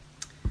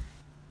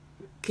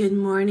Good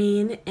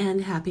morning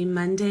and happy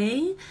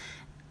Monday,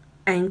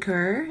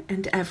 Anchor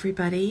and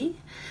everybody.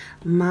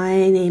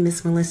 My name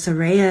is Melissa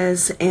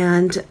Reyes,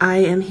 and I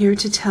am here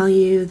to tell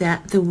you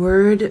that the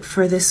word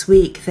for this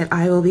week that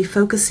I will be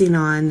focusing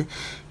on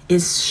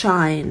is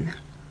shine.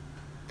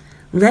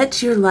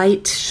 Let your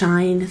light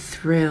shine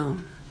through.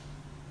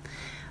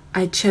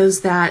 I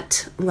chose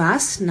that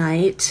last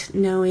night,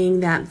 knowing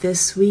that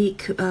this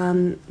week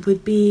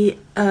would be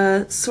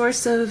a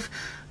source of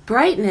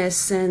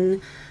brightness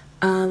and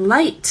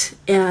light,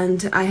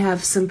 and I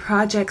have some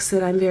projects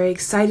that I'm very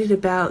excited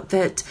about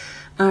that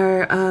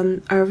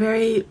are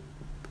very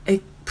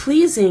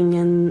pleasing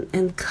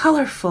and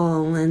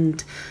colorful,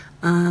 and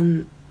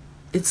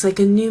it's like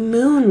a new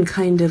moon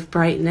kind of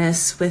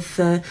brightness with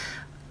the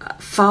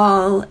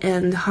fall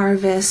and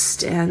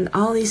harvest and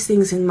all these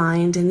things in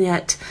mind. And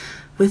yet,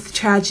 with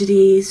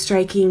tragedy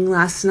striking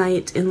last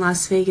night in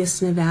Las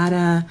Vegas,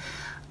 Nevada,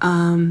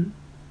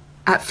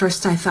 at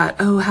first I thought,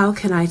 oh, how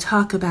can I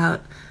talk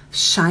about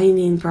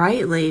shining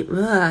brightly?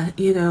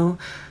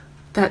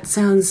 That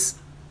sounds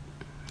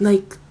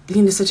like,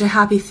 such a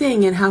happy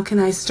thing, and how can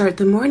I start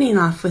the morning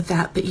off with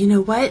that? But you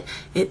know what?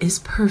 It is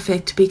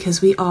perfect,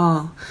 because we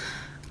all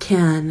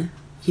can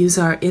use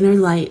our inner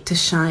light to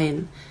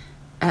shine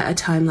at a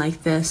time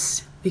like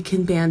this. We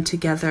can band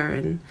together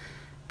and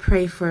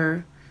pray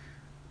for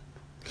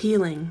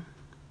healing,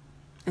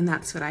 and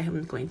that's what I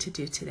am going to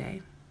do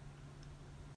today.